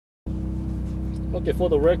Okay, for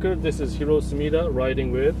the record, this is Hiro Sumida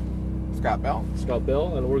riding with Scott Bell. Scott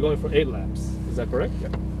Bell, and we're going for 8 laps. Is that correct?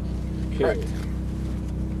 Yep. Okay. Correct.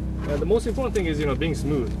 And the most important thing is, being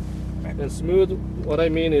smooth. Right. And smooth, what I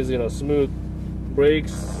mean is, smooth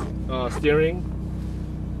brakes, steering,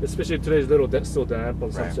 especially today's a little still damp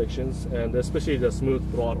on some Right. sections, and especially the smooth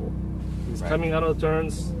throttle. It's Right. coming out of the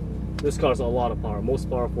turns. This car's a lot of power, most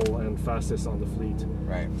powerful and fastest on the fleet.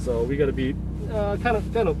 Right. So we got to be kind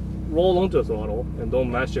of roll onto the throttle and don't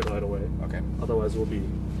mash it right away. Okay. Otherwise, we'll be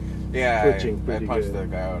Yeah, twitching I pretty punched good.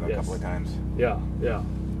 the guy out a Yes. couple of times. Yeah.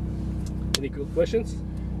 Any good questions?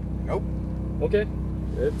 Nope. Okay,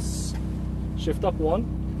 let's shift up 1.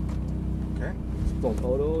 Okay. It's on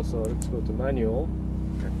auto, so let's go to manual.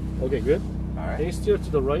 Okay. Okay, good. All Can you right. steer to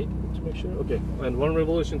the right to make sure? Okay, and 1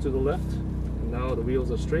 revolution to the left. And now the wheels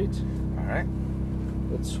are straight. All right.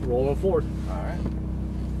 Let's roll on forward. All right.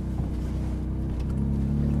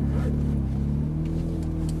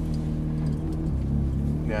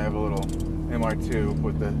 Yeah, I have a little MR2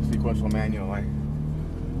 with the sequential manual. I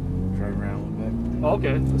drive around a little bit.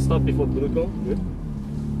 Okay, let's stop before blue cone. Good.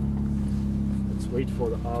 Let's wait for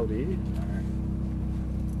the Audi. All right.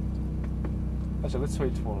 Actually, let's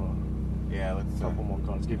wait for Yeah, a let's. couple more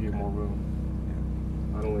cars. Give you more room.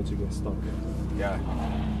 I don't want you to get stuck. Yeah.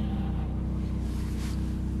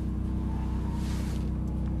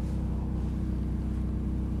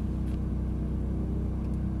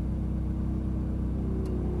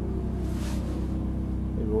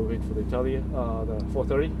 Maybe we'll wait for the Italia, the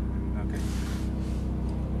 430. Okay.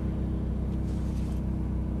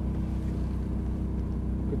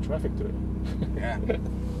 Good traffic today. Yeah.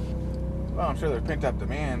 Well, I'm sure there's pent-up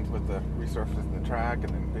demand with the resurfacing the track and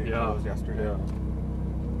then being closed yesterday. Yeah.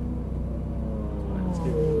 Let's give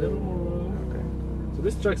it a little more room. Okay. So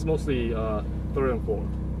this track's mostly third and fourth.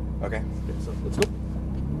 Okay. Okay, so let's go.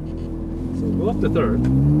 So go up to third.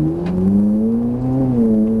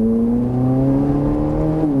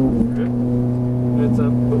 Good. It's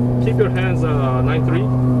keep your hands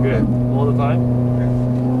 9-3. Good. All the time. Okay.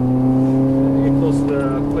 Get close to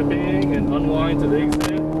the clipping and unwind to the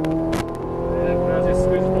exit. And gradually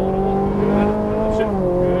squeeze the throttle. Good. Shift.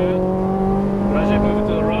 Good. Gradually move it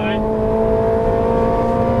to the right.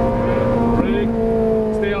 Good. Brake.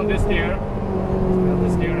 Stay on this gear. Stay on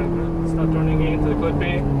this gear and start turning into the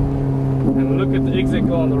clipping. And look at the exit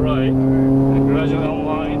go on the right. And gradually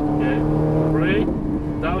unwind. Okay. Brake.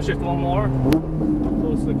 Downshift 1 more.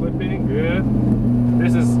 Close to the clipping. Good.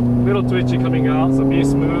 This is a little twitchy coming out, so be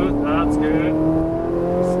smooth. That's good.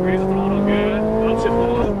 Squeeze the throttle. Good. Downshift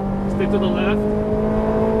 1. Stay to the left.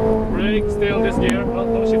 Brake. Stay on this gear.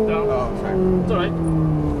 Don't shift down. Oh, sorry. It's alright.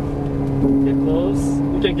 Get close.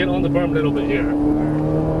 You can get on the berm a little bit here.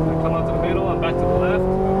 And come out to the middle and back to the left.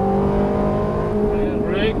 And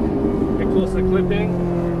brake. Get close to the clipping.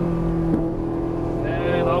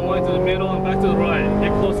 And unwind to the middle and back to the right.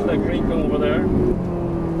 Get close to that green cone over there.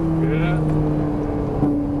 Good.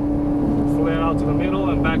 Flare out to the middle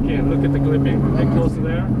and back in. Look at the clipping. Get close to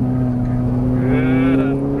there. Good.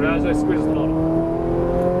 And gradually squeeze the throttle.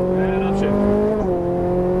 And upshift.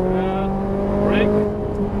 Good. Brake.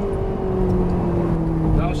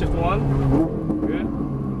 Downshift 1. Good.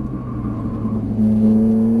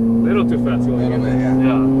 Little too fast going Little in. bit, yeah.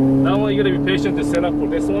 Yeah. That one you gotta be patient to set up for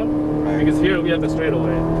this one. Right. Because here we have the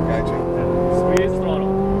straightaway. Gotcha. Yeah. Squeeze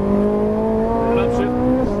throttle. And upshift.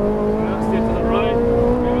 Yeah. Stay to the right.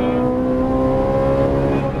 Good.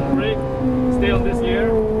 And brake. Stay on this gear.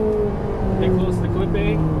 Get close to the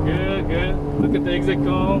clipping. Good, good. Look at the exit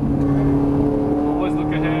cone. Always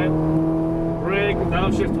look ahead. Brake,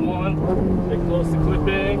 downshift 1. Get close to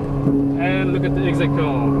clipping. And look at the exit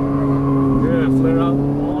cone. Good. Flare out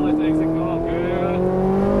all at the exit cone. Good.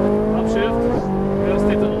 Upshift. Good.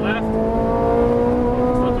 Stay to the left.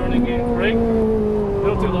 Start turning in. Brake.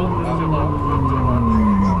 Little too low. Little too low. Little too low.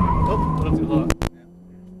 Oh, little too low.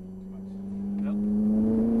 Yep.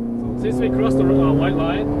 So since we crossed the white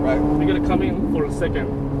line, Right. we're gonna come in for a second.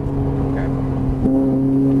 Okay.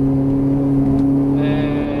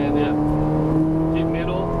 And yeah, keep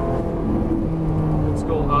middle. Let's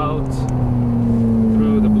go out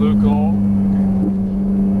through the blue cone.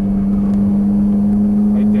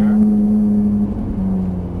 Right there.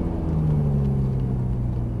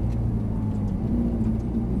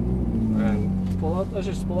 And pull out, let's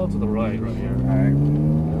just pull out to the right here. All right.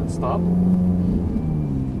 And stop.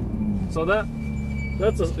 So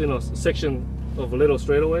that's a section of a little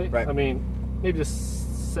straightaway. Right. I mean, maybe the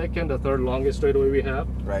second or third longest straightaway we have.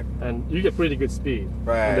 Right. And you get pretty good speed.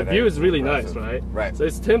 Right. And the view is really Impressive. nice, right? Right. So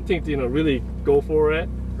it's tempting to really go for it.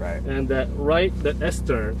 Right. And that S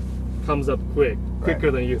turn comes up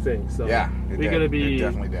quicker than you think. So yeah, we're gonna be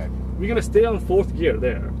definitely dead. We're gonna stay on 4th gear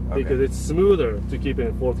there because it's smoother to keep it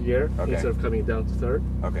in 4th gear instead of coming down to 3rd.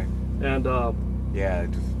 Okay. And yeah,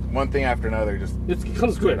 just one thing after another. Just it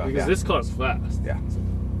comes quick because this car's fast. Yeah. So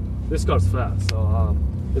this car's fast. So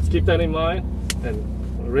let's keep that in mind. And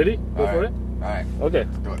ready? Go for it. All right. Okay.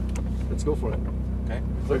 Let's do it. Let's go for it. Okay.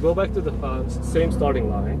 So go back to the same starting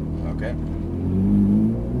line. Okay.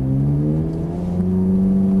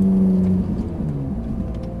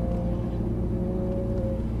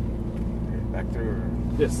 Back through.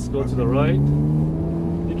 Yes, go to the right.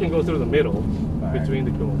 You can go through the middle between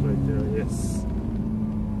the cones right there. Yes.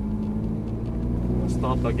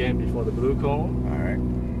 Stop again before the blue cone. All right.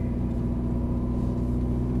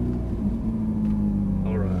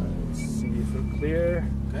 All right. See if we're clear.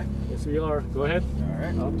 Okay. Yes, we are. Go ahead. All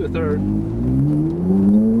right. Up to 3rd.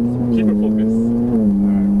 Keep it focused. All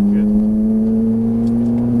right. Good.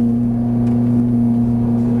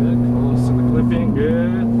 Good. Close to the clipping.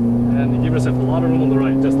 Good. And you give yourself a lot of room on the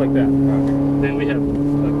right, just like that. Okay. Then we have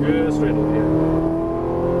a good straight over here.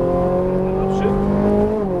 And upshift.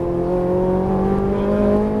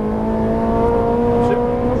 Upshift.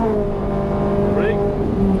 Brake.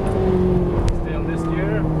 Stay on this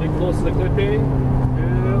gear. Get close to the clipping.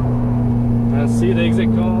 Good. And see the exit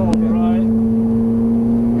cone on the right.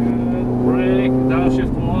 Good. Brake.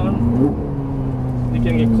 Downshift 1. You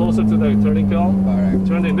can get closer to the turning cone. All right.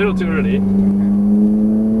 Turn it a little too early.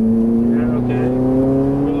 Okay.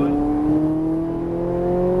 Going.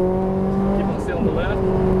 Keep on still on the left.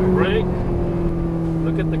 Brake.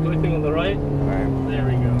 Look at the clipping on the right. All right. There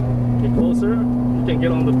we go. Get closer. You can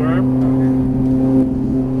get on the berm. Okay.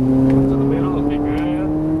 To the middle. Okay, good.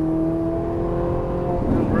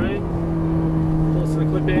 And brake. Close to the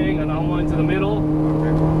clipping and unwind to the middle.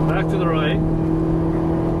 Okay. Back to the right.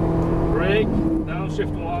 Brake.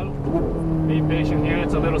 Downshift 1. Be patient here.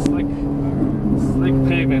 It's a little slick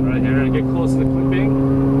pavement right here. Get close to the clipping.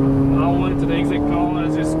 Unwind to the exit cone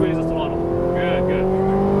as you squeeze the throttle. Good, good.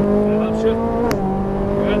 And upshift.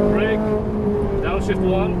 Good. Brake. Downshift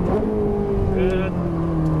 1. Good.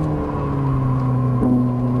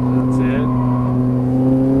 That's it.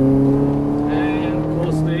 And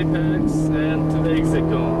close to the apex and to the exit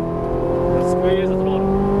cone. And squeeze the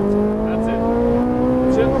throttle. That's it.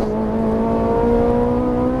 Shift.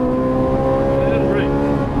 And brake.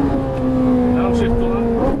 Downshift 1.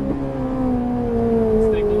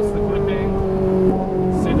 Stay close to the clipping.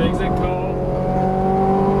 See the exit cone.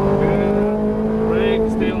 Good. Brake.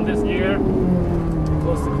 Stay on this gear.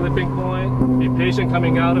 Close to the clipping point. Be patient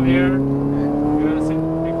coming out of here. Good.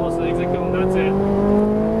 Be close to the exit cone. That's it.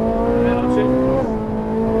 And upshift.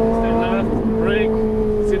 Stay left. Brake.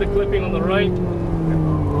 See the clipping on the right.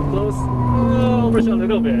 Close. Oh, overshot a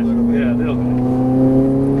little bit. Yeah, a little bit.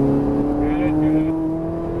 Good, good.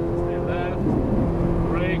 Stay left.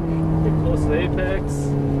 Brake. Get close to the apex.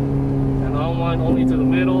 And unwind only to the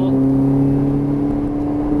middle.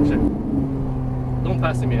 Check. Don't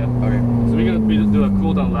pass him yet. Okay. So we're gonna do a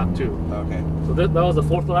cool down lap too. Okay. So that was the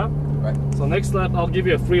 4th lap. Right. So next lap I'll give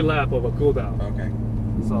you a free lap of a cool down. Okay.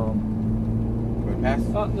 So Go pass.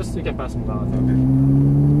 just you can pass him down. Okay.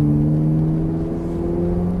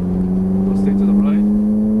 Go stay to the right.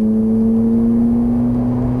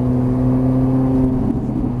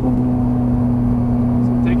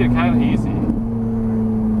 So take it kind of easy.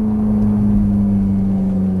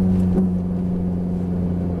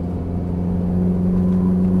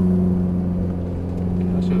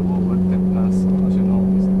 Actually, we'll let them pass. Actually, no,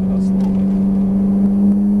 it's slowly.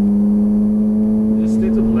 Just stay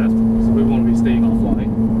to the left, so we won't be staying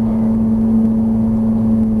offline.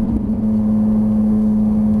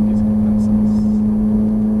 These can pass us.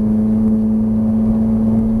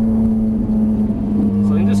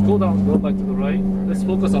 So in this cool down, go back to the right. Let's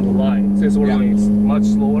focus on the line. Since we're going much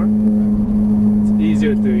slower, it's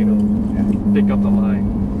easier to pick up the line.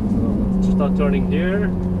 So let's start turning here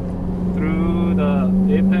through the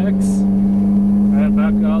apex and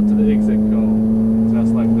back out to the exit cone,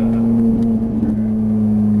 just like that.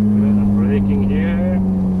 Good. I'm braking here,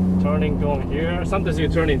 turning cone here. Sometimes you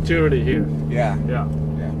turn in too early here. Yeah. Yeah.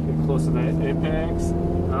 Yeah. Get close to the apex,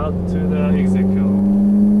 out to the exit cone.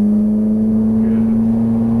 Good.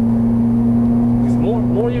 Because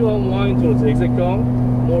more you unwind towards the exit cone,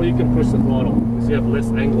 more you can push the throttle. Because you have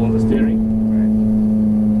less angle on the steering.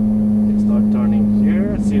 Start turning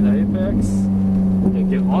here, see the apex. You can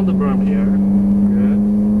get on the berm here. Good.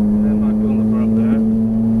 And back on the berm there.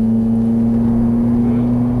 Good.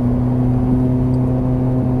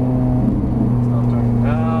 Start turning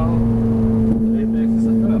down. The apex is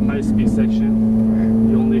a high speed section.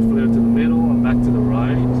 You only flare to the middle and back to the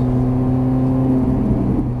right.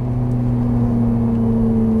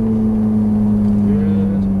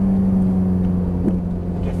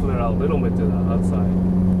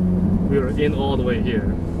 in all the way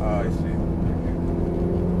here. I see.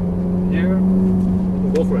 Here,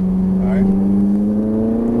 go for it. Alright.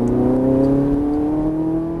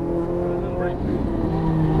 And brake.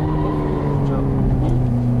 Jump.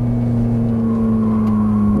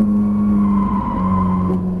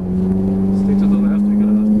 Stay to the left, you're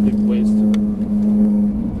gonna give place to the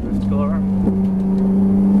left car.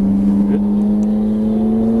 Good.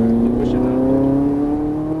 Keep pushing now.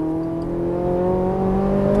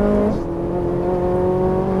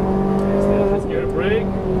 Stay on this gear, brake.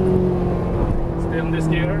 Stay on this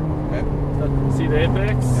gear. Okay. See the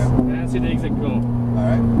apex Yeah. and see the exit cone.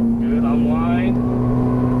 Alright. Good, unwind.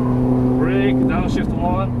 Brake, downshift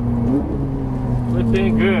 1.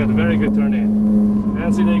 Flipping, good, very good turn in.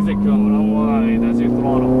 And see the exit cone, unwind, that's your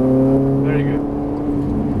throttle. Very good.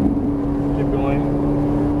 Keep going.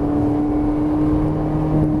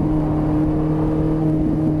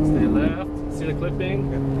 Stay left, see the clipping,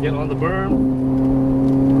 get on the berm.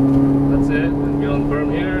 That's it, and get on the berm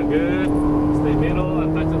here, good. Stay middle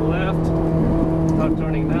and back to the left. Start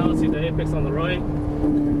turning now, see the apex on the right.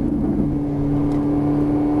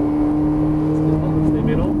 Stay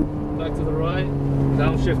middle, back to the right.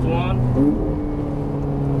 Downshift 1.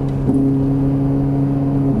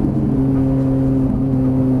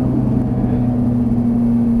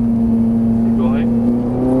 Keep going.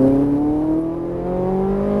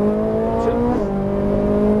 Shift.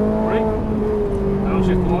 Brake.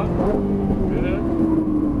 Downshift 1. Good.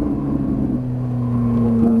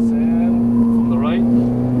 Pass in from the right.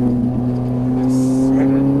 Yes.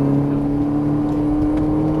 Good.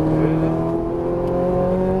 Good.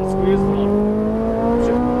 Squeeze the throttle.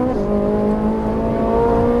 Shift.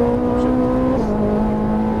 Shift.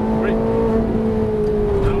 Brake.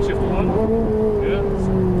 Downshift 1. Good.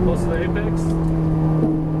 Close to the apex.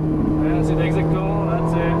 And see the exit cone.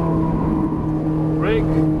 That's it.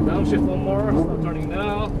 Brake. Downshift 1 more. Start turning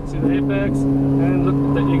now. See the apex. And look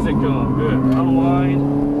at the exit cone. Good. Unwind.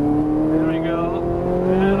 There we go.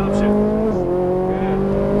 And upshift. Good.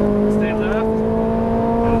 Stay left.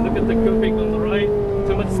 And look at the clipping on the right.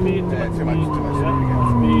 Too much speed. Yeah, too much speed Yeah, again.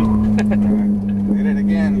 speed. Alright. Did it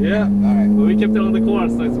again. Yeah. Alright. But we kept it on the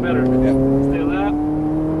course, so it's better. Yep. Stay left.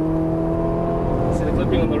 See the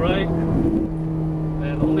clipping on the right.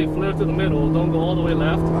 And only flare to the middle. Don't go all the way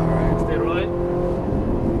left. Alright. Stay right.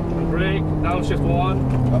 And brake. Downshift 1.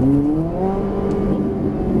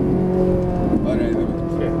 Alright.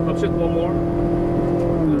 Okay. Upshift 1 more.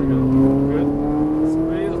 There we go. Good.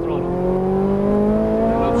 Squeeze the throttle.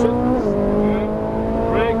 And upshift. Good.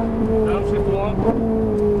 Brake. Downshift 1.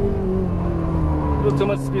 A little too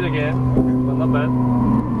much speed again, but not bad.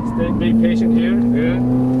 Stay, be patient here. Good.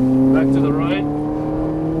 Back to the right.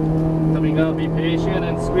 Coming out, be patient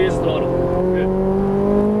and squeeze throttle. Good.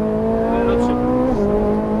 And upshift.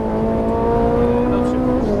 And upshift.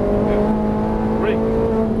 Good. Brake.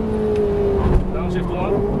 Downshift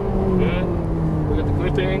 1. Good. Look at the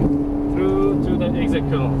clipping through to the exit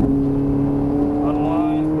cone.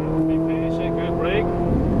 Unwind. Be patient. Good. Brake.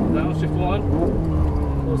 Downshift 1.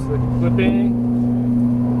 Close to the clipping.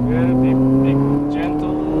 Good. Be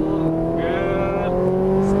gentle. Good.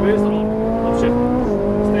 Squeeze throttle. Upshift.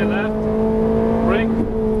 Stay left. Brake.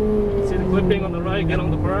 See the clipping on the right. Get on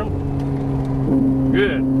the berm.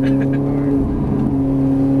 Good.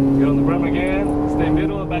 Get on the berm again. Stay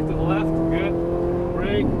middle and back to the left. Good.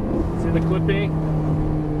 Brake. See the clipping.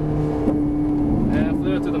 And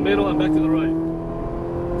flare to the middle and back to the right.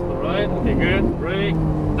 To the right. Okay, good. Brake.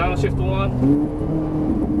 Downshift 1.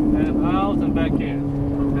 And out and back in.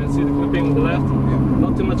 And see the clipping on the left.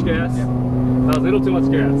 Not too much gas. That was a little too much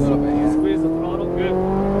gas. A little bit, yeah. Squeeze the throttle. Good.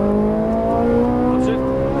 Upshift.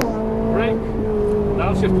 Brake.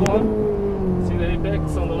 Downshift 1. See the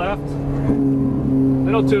apex on the left.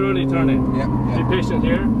 Little too early turn in. Be patient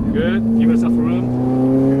here. Good. Give yourself room.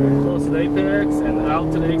 Close to the apex and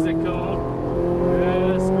out to the exit cone.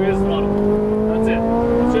 Good. Squeeze throttle. That's it.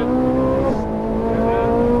 Upshift. Good.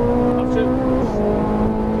 Upshift.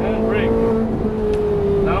 And brake.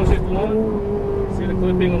 Downshift 1. See the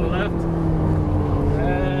clipping on the left.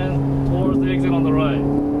 And towards the exit on the right.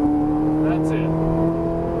 That's it.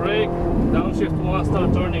 Brake. Downshift 1.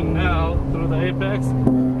 Start turning now through the apex.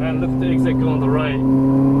 And look at the exit go on the right.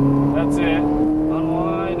 That's it.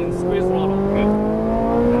 Unwind and squeeze throttle. Good.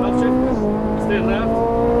 And upshift. Stay left.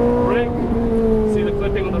 Brake. See the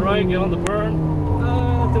clipping on the right. Get on the burn.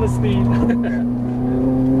 To the speed. To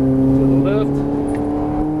the left.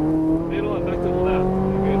 Middle and back to the left.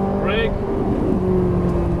 Good. Brake.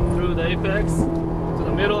 Through the apex. To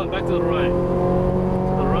the middle and back to the right.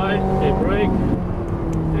 To the right. Okay, brake.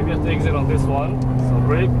 Okay, we have to exit on this one. So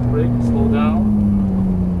brake, slow down.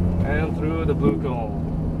 And turn through the blue cone.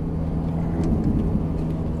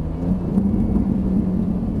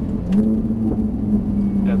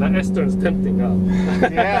 Yeah, that S-turn is tempting, huh?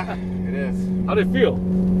 Yeah, it is. How do you feel?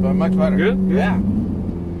 But much better. Good? Yeah.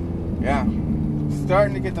 Yeah.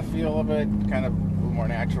 Starting to get the feel of it, kind of a little more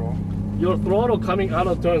natural. Your throttle coming out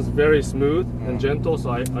of turn is very smooth and gentle,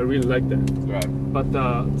 so I really like that. Right. But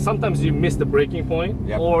sometimes you miss the braking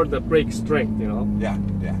point or the brake strength, you know? Yeah,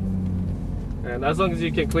 yeah. And as long as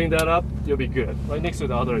you can clean that up, you'll be good. Right next to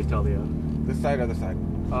the other Italia. This side, other side.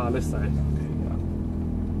 This side. Yeah.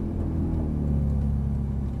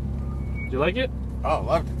 Do you like it? Oh,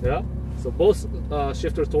 loved it. Yeah? So both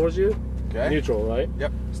shifters towards you, neutral, right?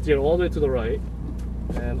 Yep. Steer all the way to the right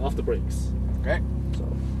and off the brakes. Okay. So,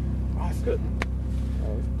 Awesome. good.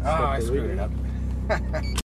 Oh, I screwed it up.